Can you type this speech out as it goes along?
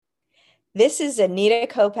This is Anita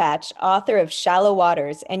Kopacz, author of Shallow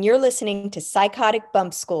Waters, and you're listening to Psychotic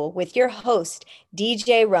Bump School with your host,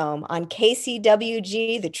 DJ Rome, on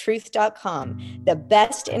KCWG, the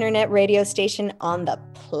best internet radio station on the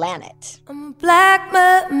planet. I'm a black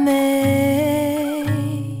mermaid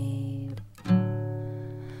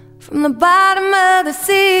from the bottom of the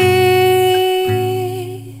sea.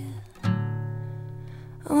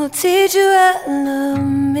 I will teach you how to love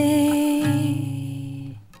me.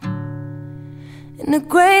 In the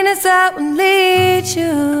greatness I will lead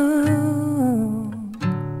you,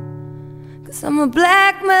 'cause I'm a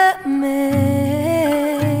black mermaid.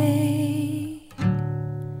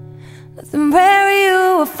 Nothing rare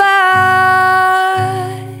you will find.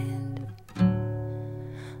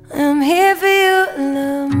 I'm here for you to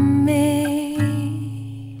love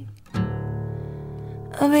me.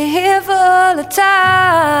 I'll be here for all the time.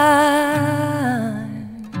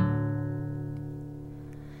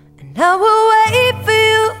 And I will wait for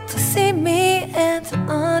you to see me and to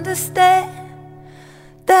understand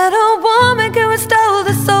that a woman can restore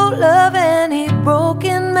the soul of any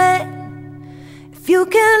broken man. If you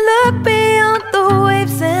can look beyond the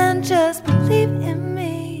waves and just believe in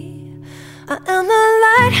me, I am the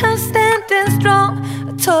lighthouse standing strong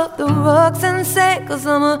atop the rocks and sand, 'cause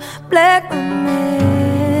I'm a black mermaid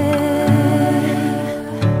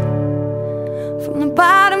from the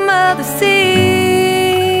bottom of the sea.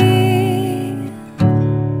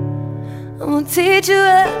 I will teach you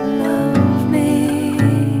how to love me.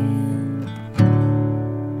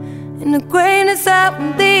 In the greatness I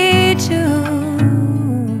will lead you.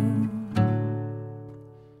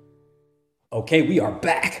 Okay, we are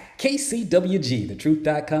back. KCWG,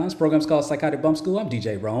 thetruth.com's program's called Psychotic Bump School. I'm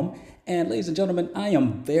DJ Rome. And ladies and gentlemen, I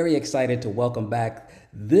am very excited to welcome back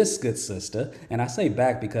this good sister. And I say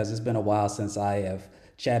back because it's been a while since I have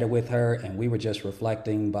chatted with her, and we were just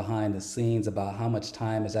reflecting behind the scenes about how much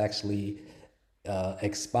time has actually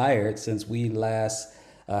expired since we last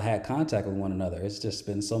had contact with one another. It's just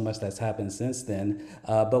been so much that's happened since then.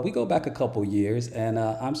 But we go back a couple years, and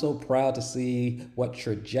I'm so proud to see what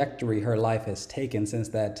trajectory her life has taken since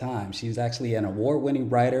that time. She's actually an award-winning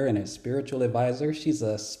writer and a spiritual advisor. She's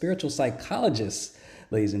a spiritual psychologist,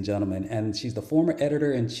 ladies and gentlemen, and she's the former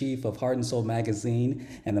editor-in-chief of Heart and Soul magazine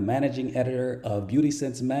and the managing editor of Beauty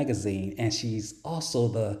Sense magazine. And she's also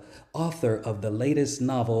the author of the latest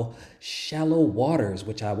novel, Shallow Waters,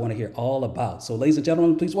 which I want to hear all about. So ladies and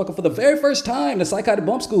gentlemen, please welcome for the very first time to Psychotic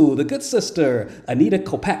Bump School, the good sister, Anita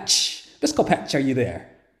Kopacz. Miss Kopacz, are you there?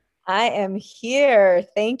 I am here.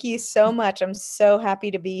 Thank you so much. I'm so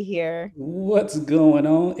happy to be here. What's going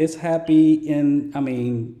on? It's happy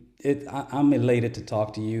I'm elated to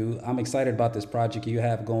talk to you. I'm excited about this project you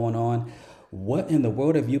have going on. What in the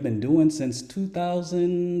world have you been doing since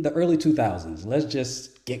 2000, the early 2000s? Let's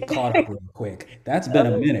just get caught up real quick. That's been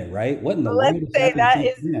a minute, right? What in the world Let's has say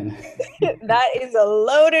happened since then? that is a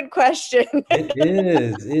loaded question. It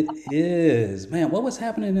is. It is. Man, what was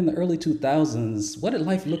happening in the early 2000s? What did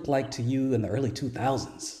life look like to you in the early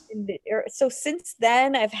 2000s? So since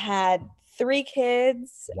then, I've had three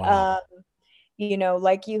kids. Wow.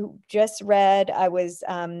 Like you just read, I was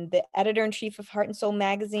the editor-in-chief of Heart and Soul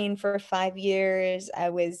magazine for 5 years.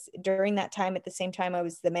 During that time, at the same time, I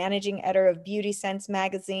was the managing editor of Beauty Sense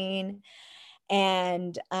magazine.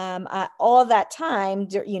 And all that time,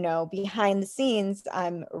 behind the scenes,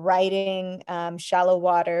 I'm writing Shallow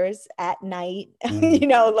Waters at night,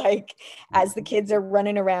 Mm. as the kids are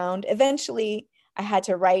running around. Eventually, I had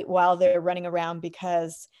to write while they're running around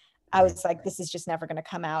because I Right. was like, this is just never going to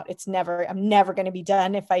come out. I'm never going to be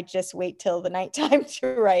done if I just wait till the nighttime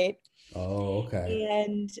to write. Oh, okay.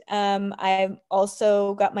 And I've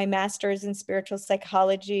also got my master's in spiritual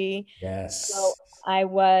psychology. So Yes. I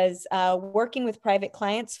was working with private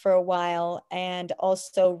clients for a while and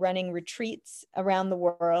also running retreats around the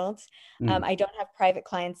world. Mm. I don't have private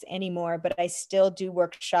clients anymore, but I still do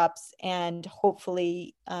workshops, and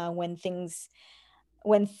hopefully when things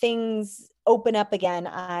open up again,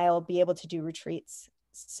 I'll be able to do retreats.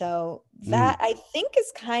 So Mm. that, I think,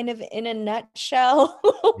 is kind of in a nutshell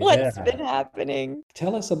what's been Yeah. happening.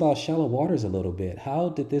 Tell us about Shallow Waters a little bit. How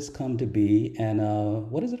did this come to be, and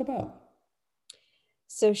what is it about?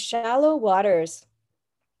 So Shallow Waters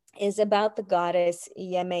is about the goddess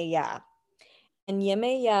Yemeya. And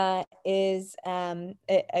Yemeya is a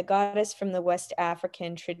goddess from the West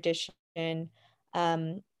African tradition,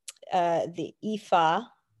 um, the Ifa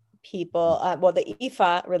people, the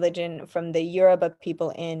Ifa religion from the Yoruba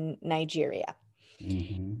people in Nigeria.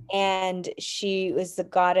 Mm-hmm. And she was the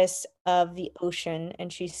goddess of the ocean,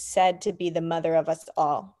 and she's said to be the mother of us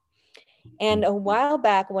all. And a while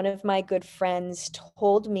back, one of my good friends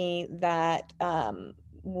told me that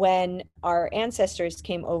when our ancestors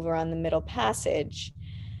came over on the Middle Passage,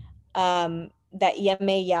 that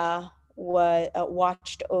Yemeya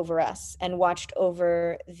watched over us and watched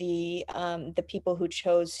over the people who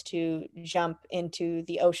chose to jump into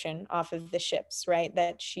the ocean off of the ships, right?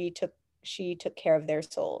 That she took care of their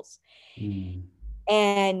souls. Mm.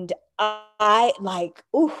 And I like,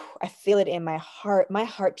 ooh, I feel it in my heart. My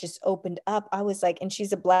heart just opened up. I was like, and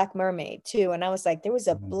she's a black mermaid too. And I was like, there was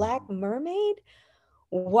a black mermaid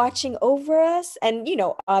watching over us. And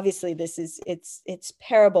obviously this is it's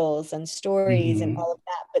parables and stories and Mm-hmm. all of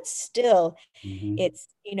that, but still Mm-hmm. it's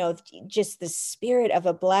just the spirit of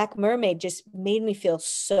a black mermaid just made me feel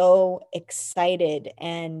so excited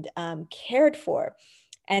and cared for.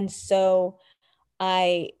 And so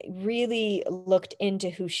I really looked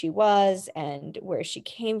into who she was and where she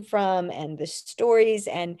came from and the stories.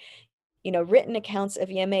 And written accounts of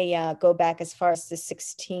Yemaya go back as far as the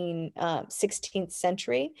 16th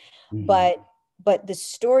century, Mm-hmm. but the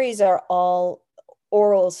stories are all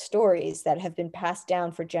oral stories that have been passed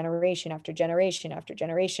down for generation after generation after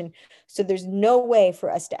generation. So there's no way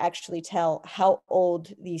for us to actually tell how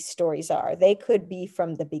old these stories are. They could be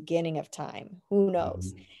from the beginning of time. Who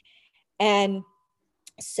knows? Mm-hmm. And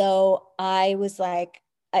so I was like,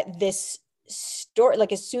 this story,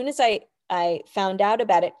 like as soon as I found out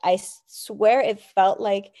about it, I swear it felt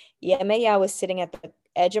like Yemeya was sitting at the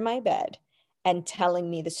edge of my bed and telling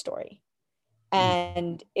me the story.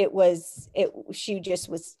 And she just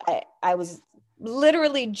was, I was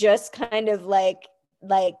literally just kind of like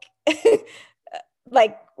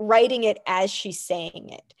like writing it as she's saying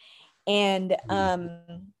it.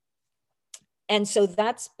 And so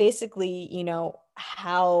that's basically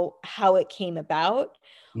how it came about.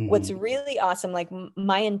 What's Mm-hmm. really awesome, like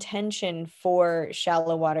my intention for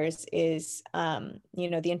Shallow Waters is the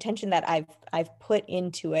intention that I've put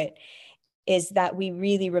into it is that we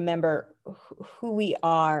really remember who we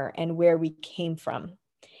are and where we came from.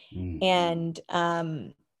 And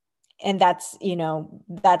that's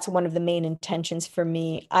one of the main intentions for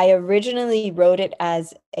me. I originally wrote it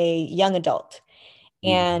as a young adult,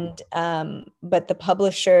 Mm-hmm. and but the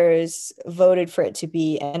publishers voted for it to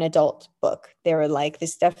be an adult book. They were like,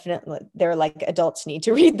 this definitely, they're like, adults need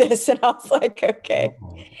to read this. And I was like, okay.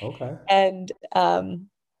 Oh, okay. And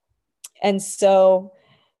so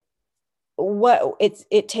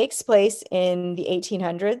it takes place in the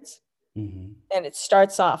 1800s, Mm-hmm. and it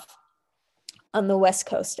starts off on the west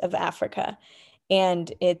coast of Africa.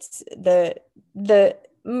 And it's the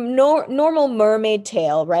normal mermaid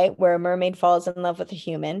tale, right? Where a mermaid falls in love with a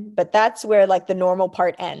human, but that's where like the normal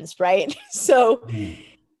part ends, right? So Mm-hmm.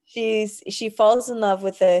 she falls in love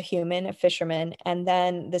with a human, a fisherman, and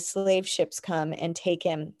then the slave ships come and take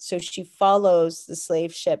him. So she follows the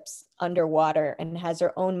slave ships underwater and has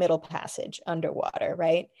her own middle passage underwater,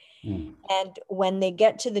 right? And when they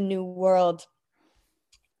get to the new world,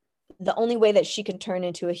 the only way that she can turn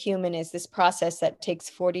into a human is this process that takes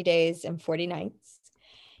 40 days and 40 nights.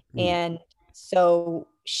 Mm-hmm. And so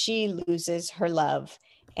she loses her love.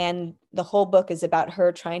 And the whole book is about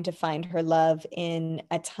her trying to find her love in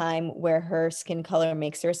a time where her skin color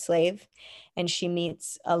makes her a slave. And she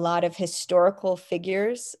meets a lot of historical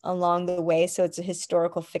figures along the way. So it's a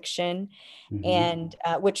historical fiction, Mm-hmm. and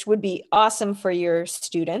which would be awesome for your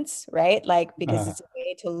students, right? Like, because it's a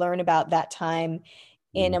way to learn about that time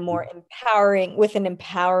in a more Mm-hmm. empowering, with an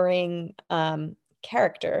empowering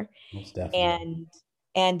character. Most definitely.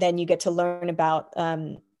 And then you get to learn about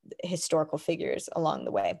historical figures along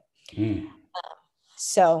the way. Mm.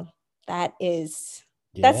 So that's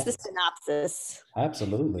Yeah. the synopsis.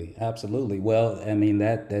 Absolutely, absolutely. Well, I mean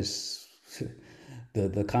that's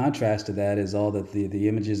the contrast to that is all the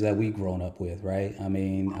images that we've grown up with, right? I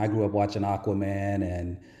mean, I grew up watching Aquaman,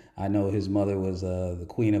 and I know his mother was the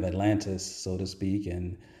queen of Atlantis, so to speak,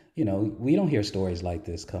 and we don't hear stories like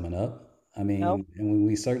this coming up. I Nope. mean, and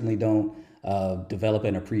we certainly don't develop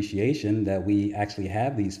an appreciation that we actually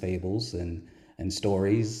have these fables and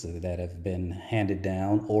stories that have been handed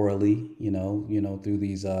down orally, through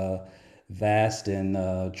these vast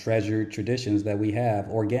and treasured traditions that we have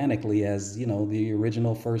organically as the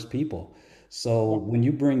original first people. So Yeah. when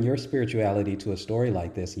you bring your spirituality to a story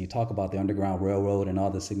like this, and you talk about the Underground Railroad and all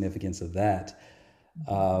the significance of that,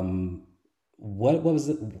 um, what was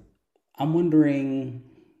it? I'm wondering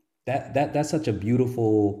that's such a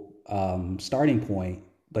beautiful starting point.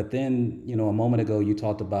 But then, a moment ago, you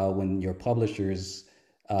talked about when your publishers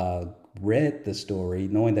uh, read the story,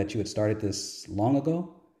 knowing that you had started this long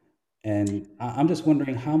ago. And I'm just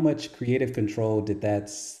wondering how much creative control did that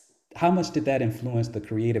how much did that influence the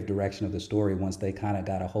creative direction of the story once they kind of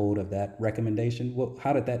got a hold of that recommendation?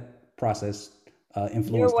 How did that process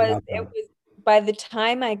influence the It outcome? was by the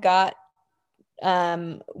time I got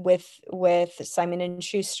with Simon and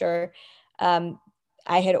Schuster, um,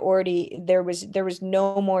 I had already there was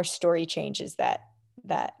no more story changes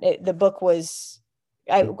the book was.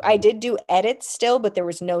 I did do edits still, but there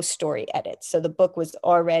was no story edits. So the book was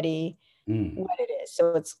already Mm. what it is.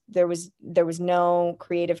 So there was no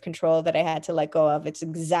creative control that I had to let go of. It's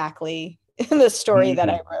exactly the story that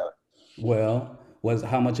I Mm. wrote. Well, was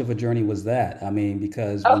how much of a journey was that? I mean,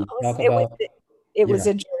 because Oh, when you talk it was about, it was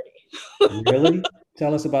yeah, a journey. really?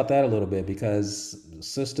 Tell us about that a little bit because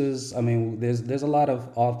sisters, I mean, there's a lot of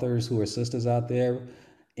authors who are sisters out there.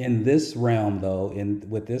 In this realm though, in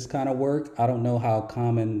with this kind of work, I don't know how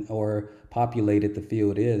common or populated the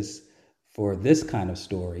field is for this kind of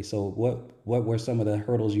story. So what were some of the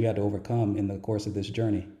hurdles you had to overcome in the course of this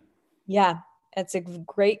journey? Yeah, that's a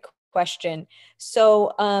great question.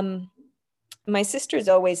 So, my sisters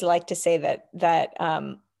always like to say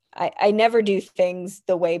I never do things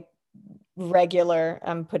the way regular,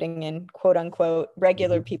 I'm putting in quote unquote,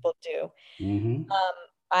 regular Mm-hmm. people do. Mm-hmm.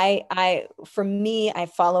 For me, I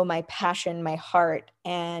follow my passion, my heart,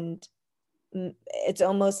 and it's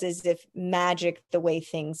almost as if magic the way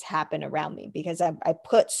things happen around me because I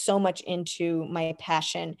put so much into my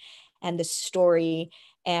passion and the story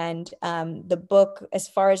and the book. As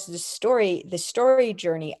far as the story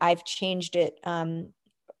journey, I've changed it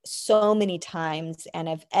so many times and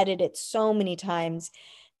I've edited it so many times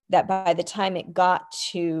that by the time it got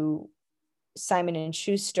to Simon and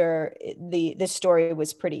Schuster, the story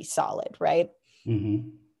was pretty solid, right? Mm-hmm.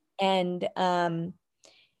 And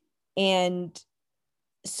and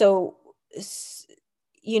so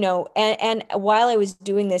and while I was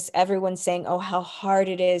doing this, everyone's saying, oh, how hard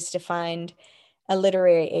it is to find a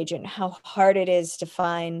literary agent, how hard it is to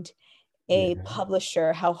find a Yeah.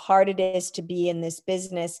 publisher, how hard it is to be in this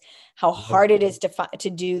business, how Yep. hard it is to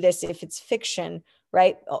do this if it's fiction,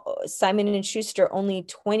 right? Simon and Schuster, only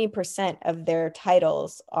 20% of their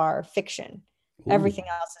titles are fiction. Ooh, Everything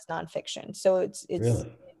else is nonfiction. So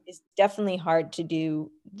really? it's definitely hard to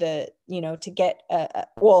do to get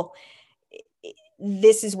well,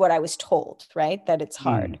 this is what I was told, right? That it's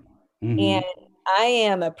hard. Mm. Mm-hmm. And I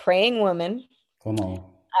am a praying woman. Come on.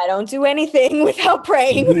 I don't do anything without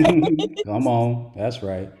praying. Come on. That's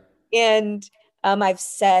right. And I've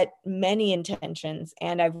set many intentions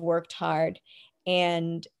and I've worked hard.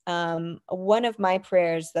 And one of my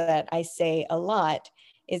prayers that I say a lot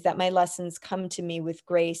is that my lessons come to me with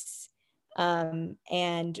grace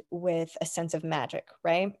and with a sense of magic,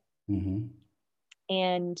 right? Mm-hmm.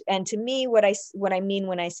 And to me, what I mean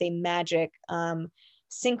when I say magic,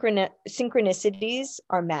 synchronicities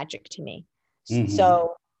are magic to me. Mm-hmm.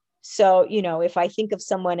 So if I think of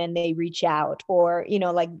someone and they reach out, or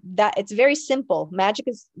like that, it's very simple. Magic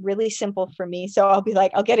is really simple for me. So I'll be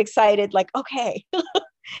like, I'll get excited, like, okay,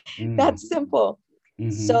 Mm. that's simple.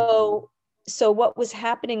 Mm-hmm. So what was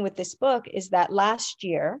happening with this book is that last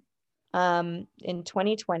year, in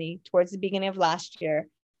 2020, towards the beginning of last year,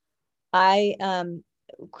 I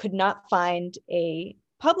could not find a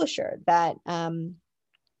publisher that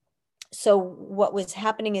so what was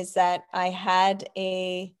happening is that I had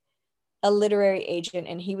a literary agent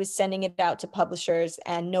and he was sending it out to publishers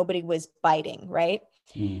and nobody was biting, right?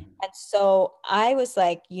 Mm. And so I was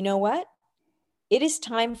like, you know what? It is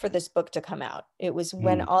time for this book to come out. It was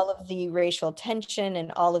when Mm. all of the racial tension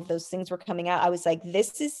and all of those things were coming out. I was like,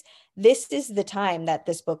 this is the time that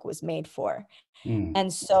this book was made for. Mm.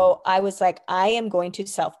 And so I was like, I am going to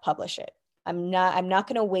self-publish it. I'm not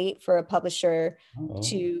going to wait for a publisher Uh-oh.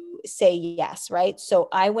 to say yes, right? So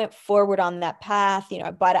I went forward on that path.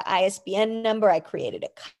 I bought an ISBN number, I created a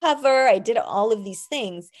cover, I did all of these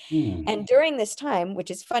things. Mm. And during this time, which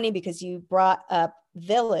is funny because you brought up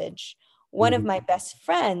Village, one of Mm-hmm. my best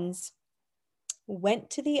friends went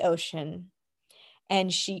to the ocean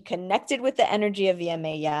and she connected with the energy of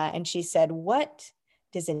Yemaya and she said, what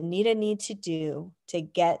does Anita need to do to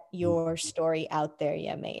get your story out there,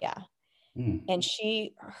 Yemaya? Mm. And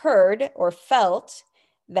she heard or felt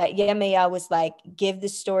that Yemaya was like, give the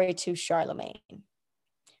story to Charlemagne,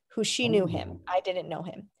 who she knew him. Oh. I didn't know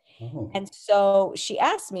him. Oh. And so she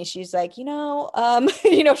asked me, she's like, she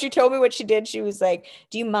told me what she did. She was like,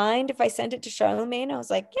 do you mind if I send it to Charlemagne? I was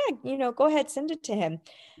like, yeah, go ahead, send it to him.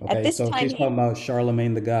 At Okay, this so time, she's talking about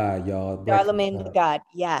Charlemagne the God, y'all. Breakfast. Charlemagne the God,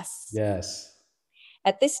 yes. Yes.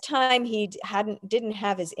 At this time, he didn't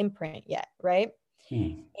have his imprint yet, right?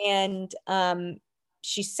 Hmm. And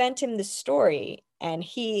she sent him the story, and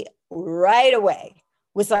he right away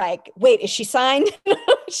was like, wait, is she signed?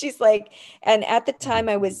 She's like, and at the time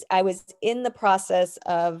I was in the process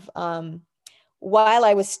of while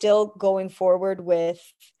I was still going forward with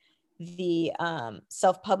the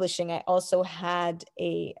self-publishing, I also had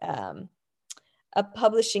a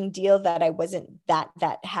publishing deal that I wasn't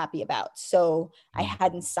that happy about. So I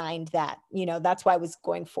hadn't signed that. That's why I was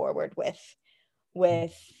going forward with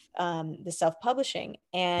the self-publishing.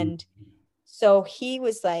 And so he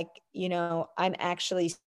was like, I'm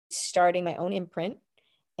actually starting my own imprint,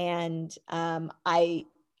 and I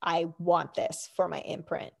want this for my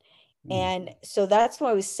imprint. And so that's what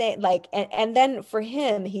I was saying. Like, and then for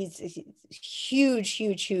him, he's a huge,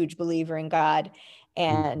 huge, huge believer in God.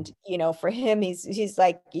 And, for him, he's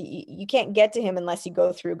like, you can't get to him unless you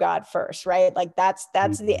go through God first, right? Like that's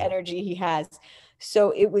the energy he has.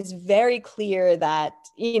 So it was very clear that,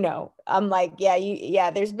 I'm like,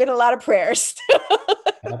 yeah, there's been a lot of prayers.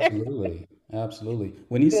 Absolutely. Absolutely.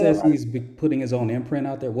 When he says he's putting his own imprint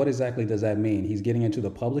out there, what exactly does that mean? He's getting into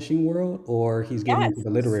the publishing world or he's getting into Yes. the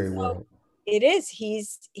literary So world? it is.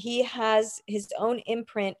 He has his own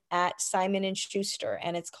imprint at Simon and Schuster,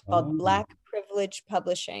 and it's called Oh, Black Privilege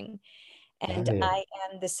Publishing. got And it. I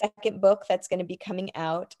am the second book that's going to be coming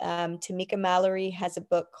out. Tamika Mallory has a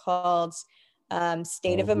book called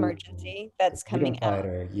State of Oh, Emergency the that's freedom coming out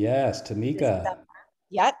fighter. Yes, this Tamika. summer.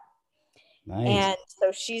 Yep. Nice. And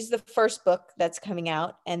so she's the first book that's coming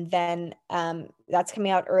out. And then that's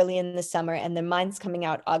coming out early in the summer. And then mine's coming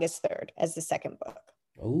out August 3rd as the second book.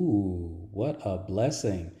 Ooh, what a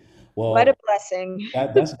blessing. What a Well, blessing.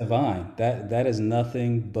 that's divine. That is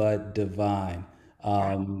nothing but divine.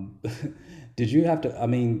 Yeah. Um, did you have to, I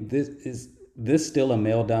mean, this still a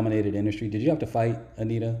male-dominated industry? Did you have to fight,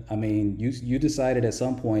 Anita? I mean, you decided at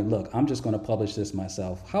some point, look, I'm just going to publish this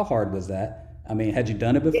myself. How hard was that? I mean, had you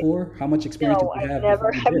done it It, before? How much experience did no, you have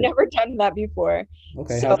before you I've did? never done that before.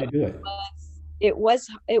 Okay, So how'd you do it? it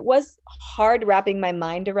was hard wrapping my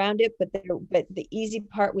mind around it, but the easy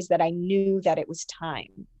part was that I knew that it was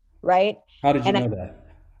time, right? How did you And know that?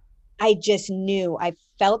 I just knew. I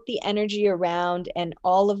felt the energy around, and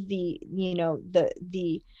all of the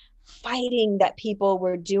fighting that people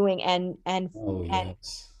were doing, Oh, and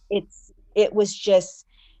yes. it was just,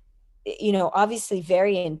 obviously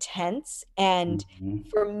very intense. And Hmm.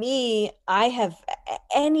 for me, I have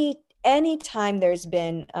any time there's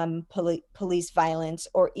been police violence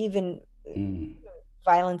or even Mm,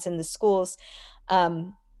 violence in the schools,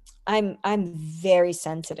 um, I'm very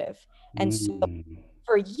sensitive. And so mm,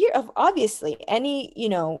 for year of obviously any,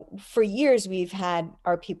 for years we've had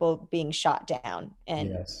our people being shot down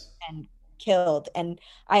yes. and killed. And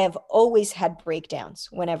I have always had breakdowns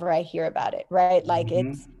whenever I hear about it, right? Like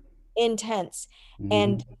it's Hmm. intense.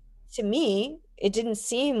 And Hmm. to me, it didn't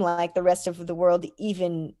seem like the rest of the world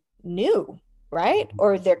even knew, right?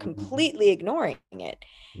 Or they're Hmm. completely ignoring it.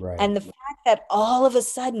 Right. And the fact that all of a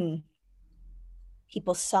sudden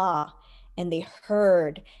people saw and they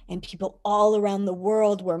heard, and people all around the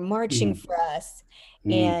world were marching Mm, for us.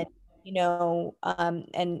 mm,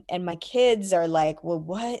 And and my kids are like, well,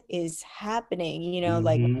 what is happening,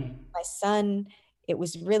 like mhm, my son. It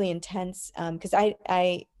was really intense, because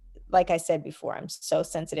I like I said before, I'm so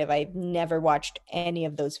sensitive. I've never watched any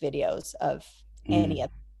of those videos of any mm, of,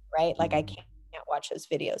 right? Like I mm, can't watch those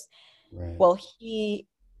videos. right. Well, he,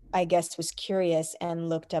 I guess, was curious and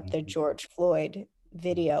looked up the George Floyd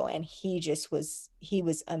video, and he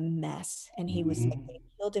was a mess. And he was like, Mhm, they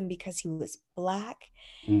killed him because he was black.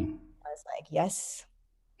 mm, I was like, yes,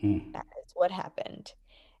 mm, that is what happened.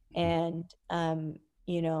 And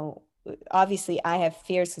obviously I have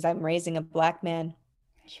fears because I'm raising a black man.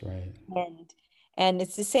 that's right. and and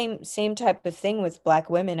it's the same type of thing with black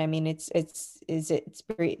women. I mean, it's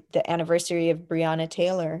the anniversary of Breonna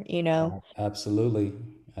Taylor, Absolutely.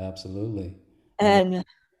 Absolutely. And and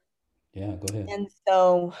yeah, go ahead. and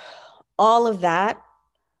so all of that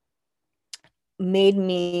made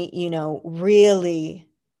me, really,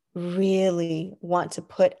 really want to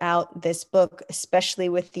put out this book, especially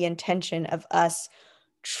with the intention of us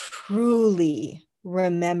truly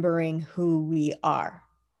remembering who we are.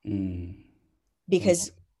 Mm, mm,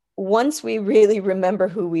 Because once we really remember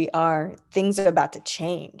who we are, things are about to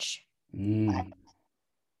change mm.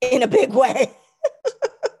 in a big way.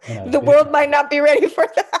 In a The big, world might not be ready for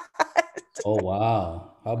that. oh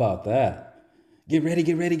wow. How about that? Get ready,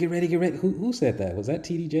 get ready, get ready, get ready. Who said that? Was that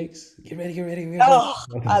TD Jakes? Get ready, get ready, get ready. Oh,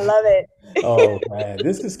 I love it. Oh man,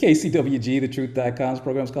 this is KCWG, the Truth.com's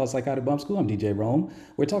program is called Psychotic Bump School. I'm DJ Rome.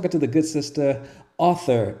 We're talking to the good sister,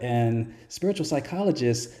 author and spiritual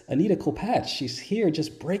psychologist Anita Kopacz. She's here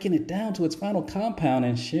just breaking it down to its final compound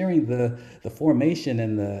and sharing the formation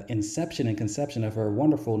and the inception and conception of her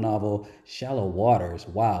wonderful novel, Shallow Waters.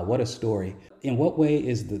 Wow, what a story. In what way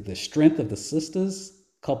is the strength of the sisters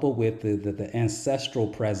coupled with the ancestral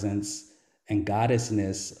presence and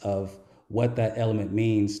goddessness of what that element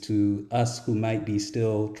means to us who might be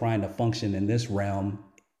still trying to function in this realm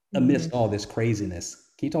amidst Mhm. all this craziness?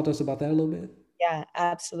 Can you talk to us about that a little bit? Yeah,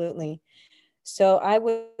 absolutely. So I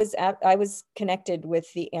was connected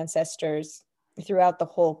with the ancestors throughout the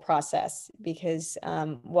whole process because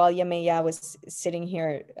while Yameya was sitting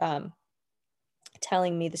here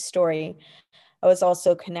telling me the story, I was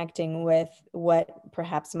also connecting with what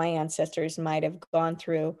perhaps my ancestors might have gone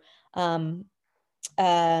through. Um,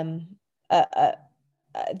 um, uh, uh,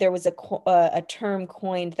 there was a term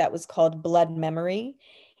coined that was called blood memory,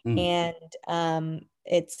 Mm, and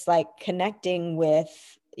it's like connecting with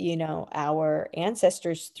our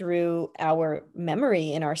ancestors through our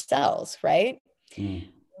memory in our cells, right? mm,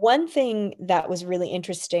 One thing that was really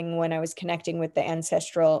interesting when I was connecting with the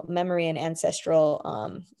ancestral memory and ancestral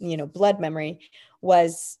blood memory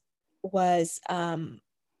was was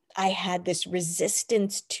I had this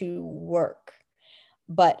resistance to work,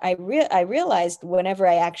 but I realized whenever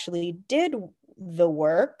I actually did the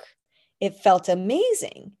work, it felt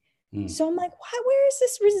amazing. mm, So I'm like, where is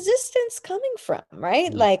this resistance coming from?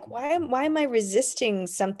 Right? mm, Like, why am I resisting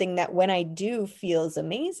something that when I do feels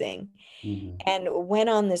amazing? mhm. And went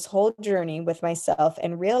on this whole journey with myself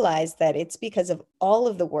and realized that it's because of all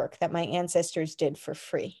of the work that my ancestors did for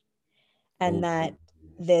free. And Oh, that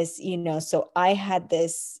so I had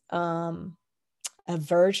this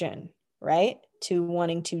aversion, right, to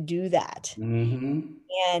wanting to do that. mm-hmm.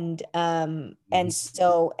 And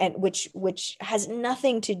so, and which has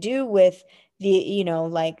nothing to do with the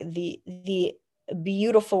like the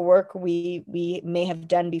beautiful work we may have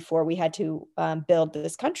done before we had to build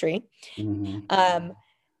this country. Mm-hmm. um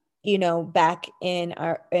Back in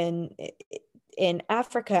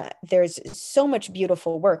Africa, there's so much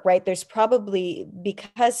beautiful work, right? There's probably,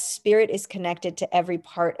 because spirit is connected to every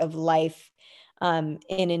part of life,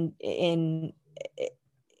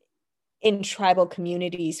 in tribal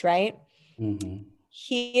communities, right? Mm-hmm.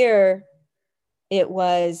 Here,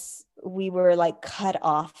 we were like cut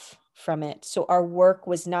off from it. So our work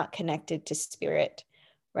was not connected to spirit,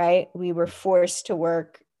 right? We were forced to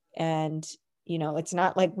work, and it's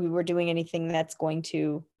not like we were doing anything that's going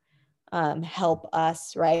to help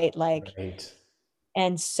us, right? Like, Right.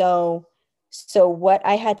 and so what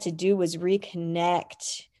I had to do was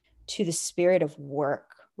reconnect to the spirit of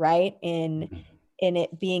work, right? In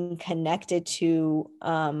it being connected to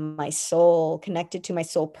my soul, connected to my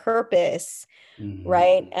soul purpose, Mm-hmm.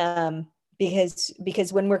 right?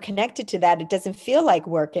 Because when we're connected to that, it doesn't feel like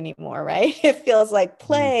work anymore, right? It feels like Mm-hmm.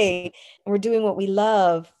 play, and we're doing what we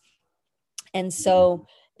love. And so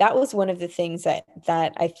that was one of the things that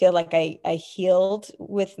I feel like I healed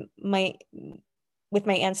with my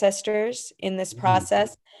ancestors in this Mm-hmm.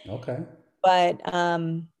 process. Okay.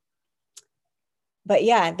 But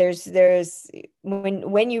yeah, there's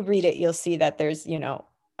when you read it, you'll see that there's,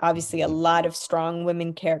 obviously a lot of strong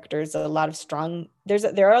women characters, a lot of strong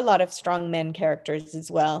there are a lot of strong men characters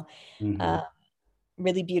as well. Mm-hmm. Uh,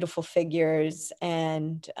 really beautiful figures,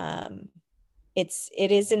 and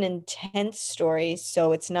it is an intense story,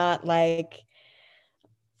 so it's not like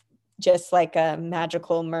just like a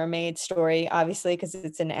magical mermaid story, obviously, because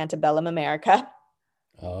it's in antebellum America.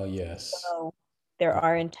 Oh, yes. So there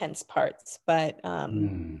are intense parts, but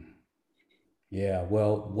Mm. Yeah,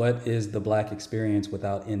 well, what is the Black experience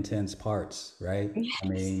without intense parts, right? I yes.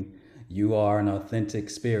 mean, you are an authentic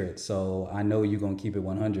spirit, so I know you're going to keep it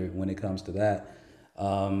 100 when it comes to that.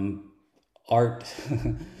 Um, Art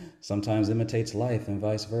sometimes imitates life and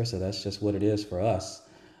vice versa. That's just what it is for us.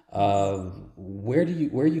 Yes. Where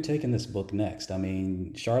are you taking this book next? I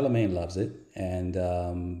mean, Charlemagne loves it, and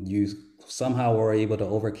you somehow were able to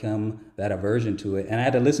overcome that aversion to it. And I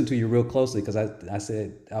had to listen to you real closely because I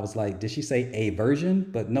said, I was like, did she say a version?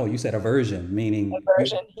 But no, you said aversion, meaning you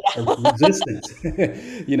Version. a Yeah. resistance.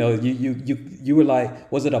 You were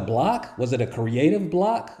like, was it a block? Was it a creative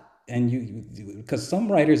block? And because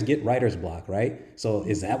some writers get writer's block, right? So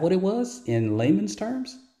is that what it was in layman's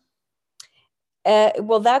terms?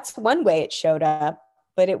 Well, that's one way it showed up,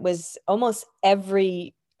 but it was almost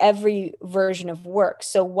every version of work.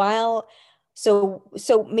 So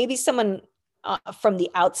maybe someone from the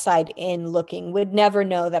outside in looking would never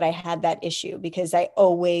know that I had that issue because I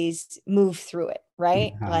always move through it,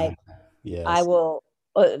 right? Like I Yes. will.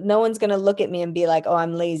 No one's gonna look at me and be like, "Oh,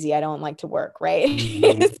 I'm lazy. I don't like to work," right?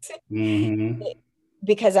 Hmm. Hmm.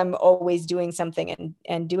 because I'm always doing something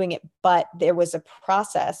and doing it. But there was a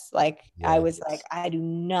process. Like I was like, Yes. I do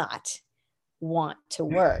not want to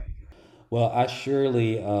work. Well, I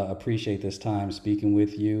surely appreciate this time speaking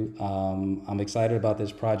with you. I'm excited about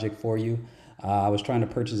this project for you. I was trying to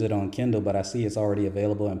purchase it on Kindle, but I see it's already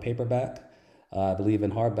available in paperback. I believe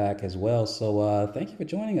in hardback as well. So thank you for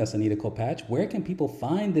joining us, Anita Kopacz. Where can people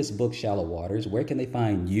find this book, Shallow Waters? Where can they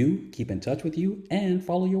find you, keep in touch with you, and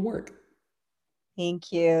follow your work?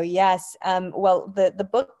 Thank you. Yes. Well, the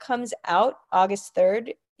book comes out August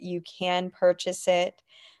 3rd. You can purchase it.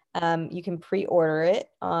 You can pre-order it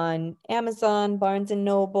on Amazon, Barnes and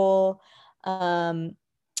Noble.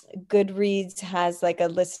 Goodreads has like a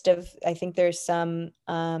list of, I think there's some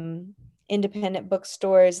independent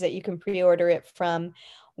bookstores that you can pre-order it from.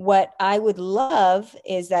 What I would love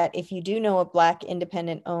is that if you do know a Black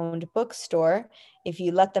independent owned bookstore, if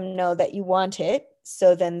you let them know that you want it,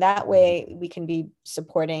 so then that way we can be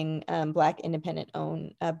supporting Black independent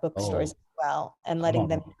owned bookstores Oh, as well, and come letting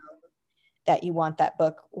them on. know that you want that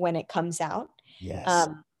book when it comes out. Yes.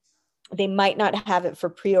 Um, they might not have it for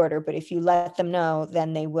pre-order, but if you let them know,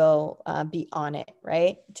 then they will be on it,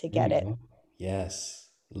 right? To There get you it. go. Yes,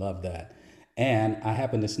 love that. And I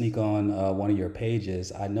happened to sneak on one of your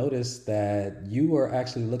pages. I noticed that you were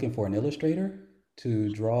actually looking for an illustrator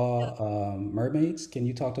to draw mermaids. Can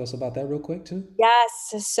you talk to us about that real quick too?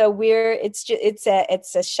 Yes. So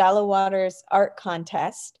it's a shallow waters art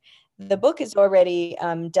contest. The book is already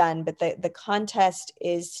done, but the contest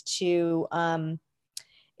is to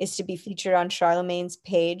be featured on Charlemagne's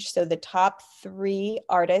page. So the top 3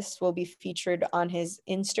 artists will be featured on his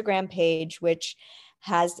Instagram page, which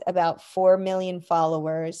has about 4 million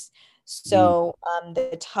followers. Mm. So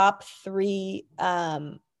the top 3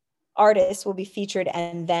 artists will be featured,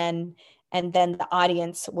 and then the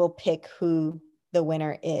audience will pick who the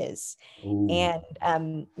winner is. Ooh.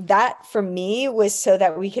 And that for me was so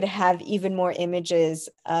that we could have even more images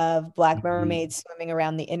of Black Mhm. mermaids swimming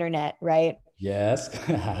around the internet, right? Yes.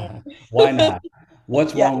 Why not?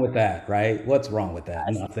 What's Yeah. wrong with that, right? What's wrong with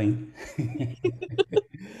that? Nothing.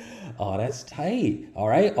 Oh, that's tight. All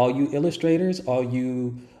right, all you illustrators, all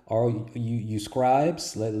you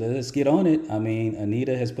scribes, let's get on it. I mean,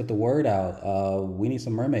 Anita has put the word out. We need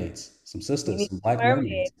some mermaids, some We sisters, need some some black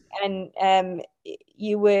mermaids. mermaids. And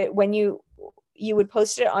you would when you would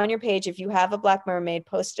post it on your page. If you have a Black mermaid,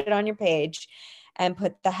 post it on your page and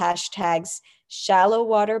put the hashtags shallow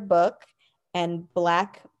water book and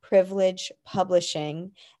Black privilege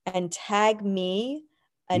publishing, and tag me,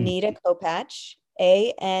 Mm, Anita Kopacz,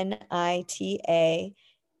 Anita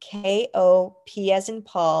as in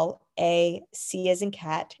Paul, C as in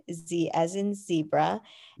cat, Z as in zebra,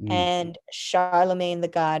 mm. and Charlemagne the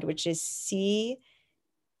God, which is CTHAGO.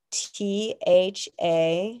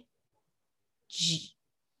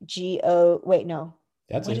 Wait, no.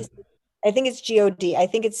 That's What is it. it? I think it's God. I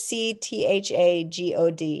think it's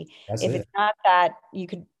CTHAGOD. That's If it's it. not that, you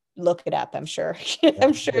could look it up, I'm sure. I'm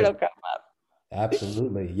That's sure it. it'll come up.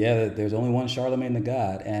 Absolutely. Yeah, there's only one Charlemagne the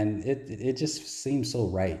God, and it just seems so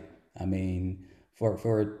right. I mean,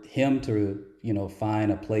 for him to,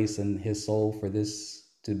 find a place in his soul for this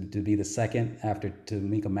to be the second after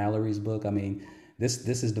Tamika Mallory's book. I mean, this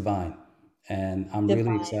is divine. And I'm really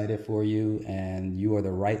Divine. excited for you, and you are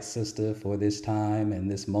the right sister for this time and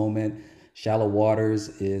this moment. Shallow Waters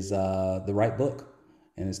is the right book,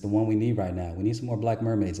 and it's the one we need right now. We need some more black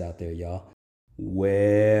mermaids out there, y'all.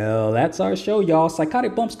 Well, that's our show, y'all.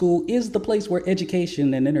 Psychotic Bump School is the place where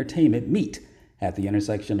education and entertainment meet at the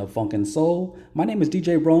intersection of funk and soul. My name is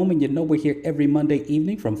DJ Rome, and you know we're here every Monday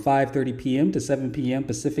evening from 5:30 p.m. to 7 p.m.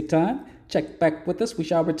 Pacific Time. Check back with us. We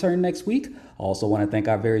shall return next week. I also want to thank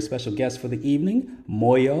our very special guests for the evening,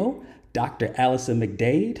 Moyo, Dr. Allison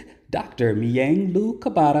McDade, Dr. Miang Lu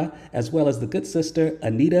Kabata, as well as the good sister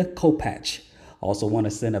Anita Kopacz. Also want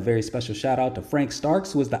to send a very special shout out to Frank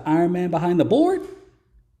Starks, who is the Iron Man behind the board.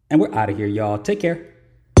 And we're out of here, y'all. Take care.